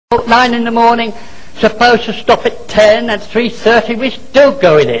9 in the morning, supposed to stop at 10, at 3:30, we still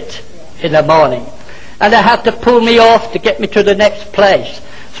go in it in the morning. And they have to pull me off to get me to the next place.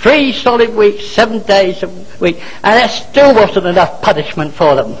 3 solid weeks, 7 days a week, and that still wasn't enough punishment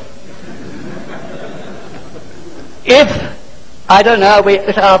for them. If, I don't know,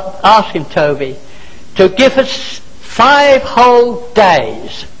 I'll ask him, Toby, to give us 5 whole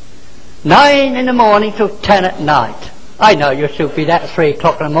days, 9 in the morning till 10 at night. I know you'll still be there at 3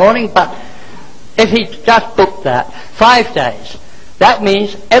 o'clock in the morning, but if he just booked that, 5 days, that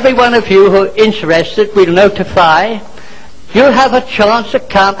means every one of you who are interested, we'll notify. You'll have a chance to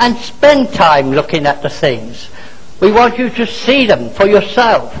come and spend time looking at the things. We want you to see them for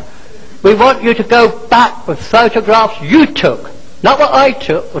yourself. We want you to go back with photographs you took. Not what I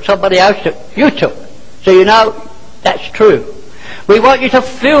took, or somebody else took. You took. So you know that's true. We want you to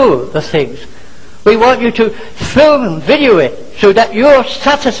feel the things. We want you to film and video it so that you're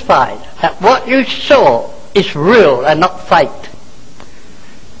satisfied that what you saw is real and not faked.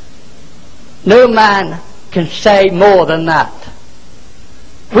 No man can say more than that.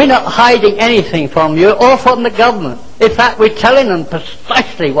 We're not hiding anything from you or from the government. In fact, we're telling them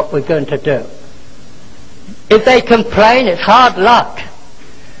precisely what we're going to do. If they complain, it's hard luck.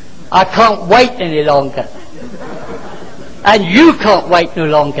 I can't wait any longer. And you can't wait no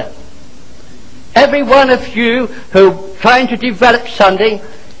longer. Every one of you who are trying to develop something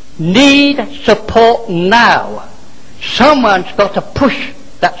need support now. Someone's got to push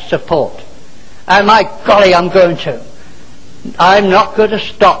that support. And my golly, I'm going to. I'm not going to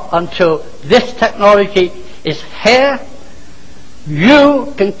stop until this technology is here.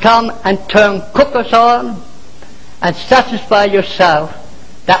 You can come and turn cookers on and satisfy yourself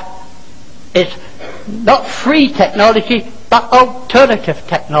that it's not free technology, but alternative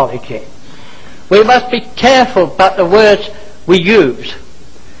technology. We must be careful about the words we use.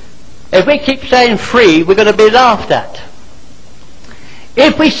 If we keep saying free, we're going to be laughed at.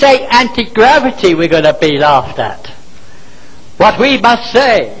 If we say anti-gravity, we're going to be laughed at. What we must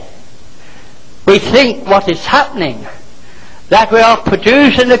say, we think what is happening, that we are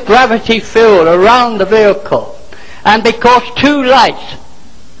producing a gravity field around the vehicle, and because 2 lights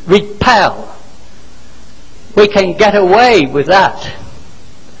repel, we can get away with that.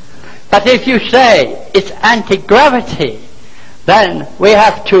 But if you say it's anti-gravity, then we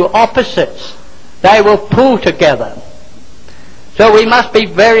have 2 opposites. They will pull together. So we must be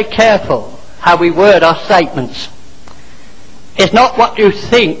very careful how we word our statements. It's not what you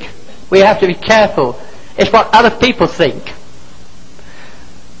think. We have to be careful. It's what other people think.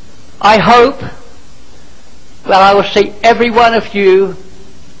 I hope that I will see every one of you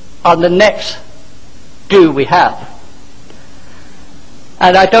on the next do we have.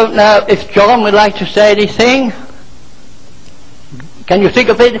 And I don't know if John would like to say anything. Can you think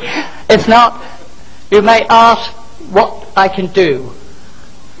of it? If not, you may ask what I can do.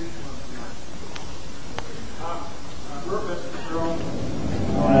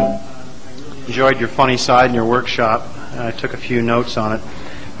 Enjoyed your funny side in your workshop. I took a few notes on it.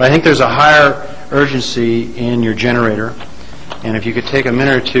 But I think there's a higher urgency in your generator. And if you could take a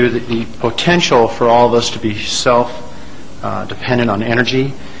minute or two, the potential for all of us to be self-dependent on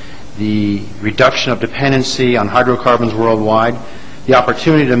energy, the reduction of dependency on hydrocarbons worldwide, the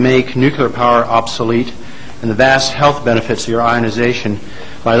opportunity to make nuclear power obsolete, and the vast health benefits of your ionization.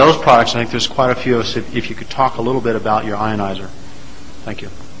 By those products, I think there's quite a few of us. If you could talk a little bit about your ionizer. Thank you.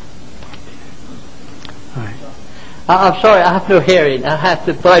 All right. I'm sorry, I have no hearing. I have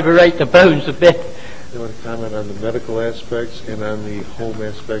to vibrate the bones a bit. You want to comment on the medical aspects and on the home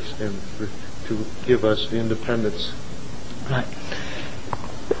aspects, and to give us independence? Right.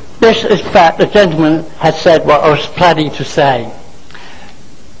 This is fact. The gentleman has said what I was planning to say.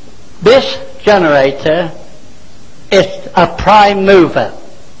 This generator is a prime mover,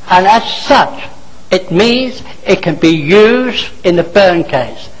 and as such, it means it can be used in the burn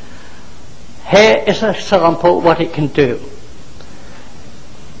case. Here is a sample of what it can do.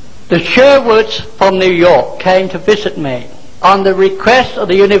 The Sherwoods from New York came to visit me on the request of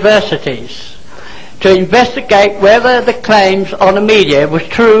the universities to investigate whether the claims on the media was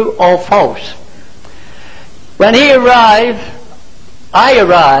true or false. When he arrived, I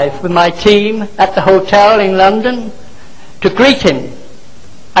arrived with my team at the hotel in London to greet him,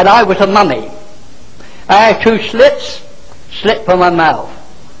 and I was a mummy. I had 2 slits slit from my mouth.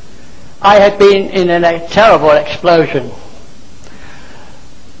 I had been in a terrible explosion.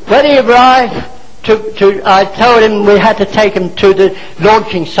 When he arrived, I told him we had to take him to the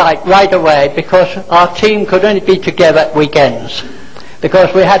launching site right away because our team could only be together at weekends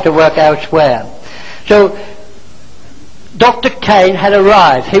because we had to work elsewhere. So Dr. Kane had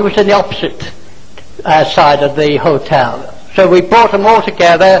arrived. He was in the opposite side of the hotel. So we brought them all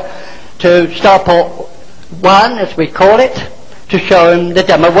together to Starport 1, as we call it, to show him the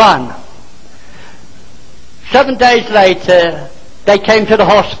demo 1. 7 days later, they came to the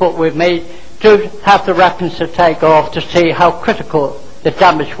hospital with me to have the wrappings to take off to see how critical the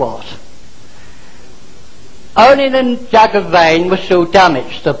damage was. Only the Jagger vein was still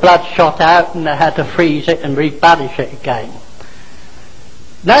damaged. The blood shot out and they had to freeze it and rebandage it again.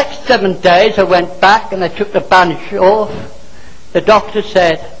 Next 7 days I went back and they took the bandage off. The doctor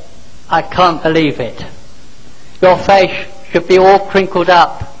said, "I can't believe it. Your face should be all crinkled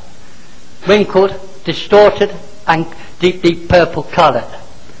up, wrinkled, distorted and deep purple coloured.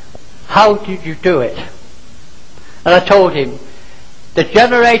 How did you do it?" And I told him, the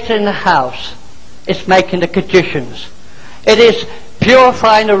generator in the house is making the conditions. It is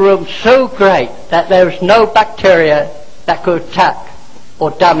purifying the room so great that there is no bacteria that could attack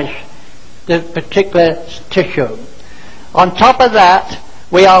or damage the particular tissue. On top of that,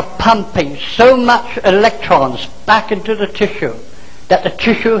 we are pumping so much electrons back into the tissue that the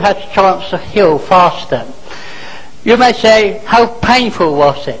tissue has a chance to heal faster. You may say, how painful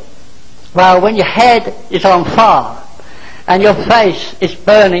was it? Well, when your head is on fire and your face is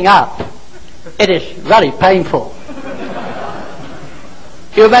burning up, it is very painful.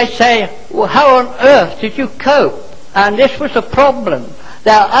 You may say, well, how on earth did you cope? And this was a problem.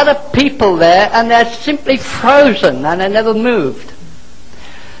 There are other people there and they're simply frozen and they never moved.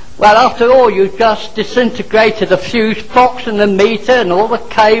 Well, after all, you just disintegrated the fuse box and the meter and all the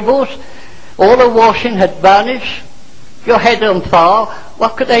cables. All the washing had vanished. Your head on fire.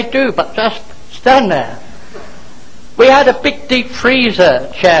 What could they do but just stand there? We had a big deep freezer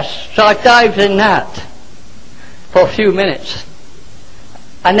chest, so I dived in that for a few minutes.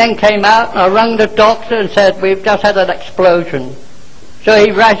 And then came out and I rang the doctor and said, "We've just had an explosion." So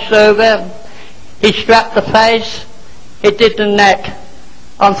he rushed over, he strapped the face, he did the neck.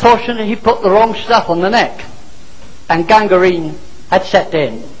 Unfortunately, he put the wrong stuff on the neck, and gangrene had set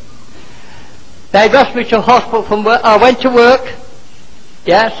in. They rushed me to hospital from work. I went to work.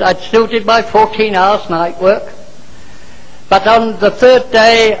 Yes, I still did my 14 hours night work. But on the 3rd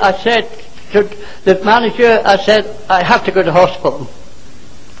day, I said to the manager, I said, "I have to go to hospital."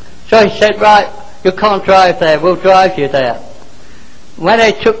 So he said, "Right, you can't drive there, we'll drive you there." When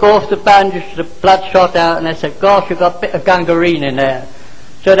they took off the bandage, the blood shot out, and they said, "Gosh, you've got a bit of gangrene in there."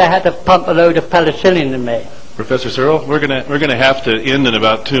 So they had to pump a load of penicillin in me. Professor Searl, we're gonna have to end in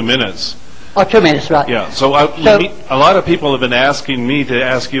about 2 minutes. Oh, 2 minutes, right. Yeah, so a lot of people have been asking me to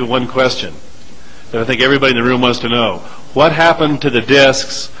ask you one question that I think everybody in the room wants to know. What happened to the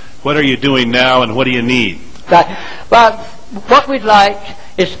discs? What are you doing now, and what do you need? Right. Well, what we'd like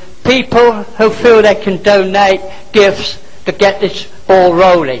is people who feel they can donate gifts to get this ball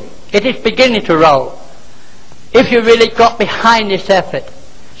rolling. It is beginning to roll. If you really got behind this effort,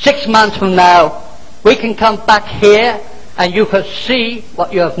 6 months from now, we can come back here and you can see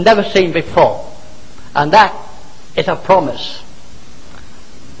what you have never seen before. And that is a promise.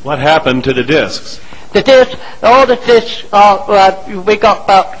 What happened to the discs? The discs, all the discs are, we got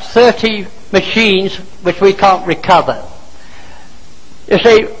about 30 machines which we can't recover. You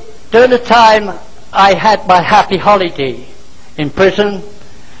see, during the time I had my happy holiday in prison,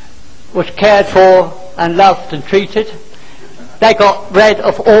 was cared for and loved and treated, they got rid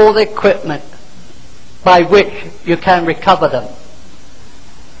of all the equipment by which you can recover them.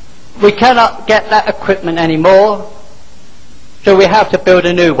 We cannot get that equipment anymore, so we have to build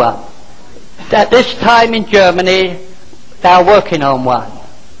a new one. At this time in Germany, they are working on one.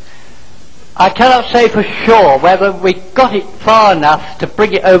 I cannot say for sure whether we got it far enough to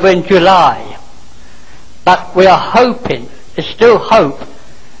bring it over in July, but we are hoping, there's still hope,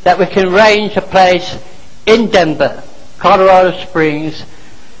 that we can arrange a place in Denver, Colorado Springs.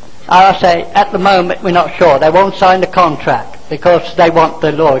 I say, at the moment we're not sure. They won't sign the contract because they want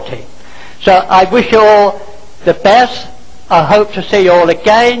the loyalty. So I wish you all the best. I hope to see you all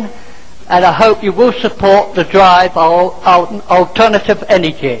again, and I hope you will support the drive on alternative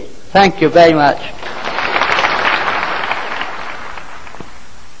energy. Thank you very much.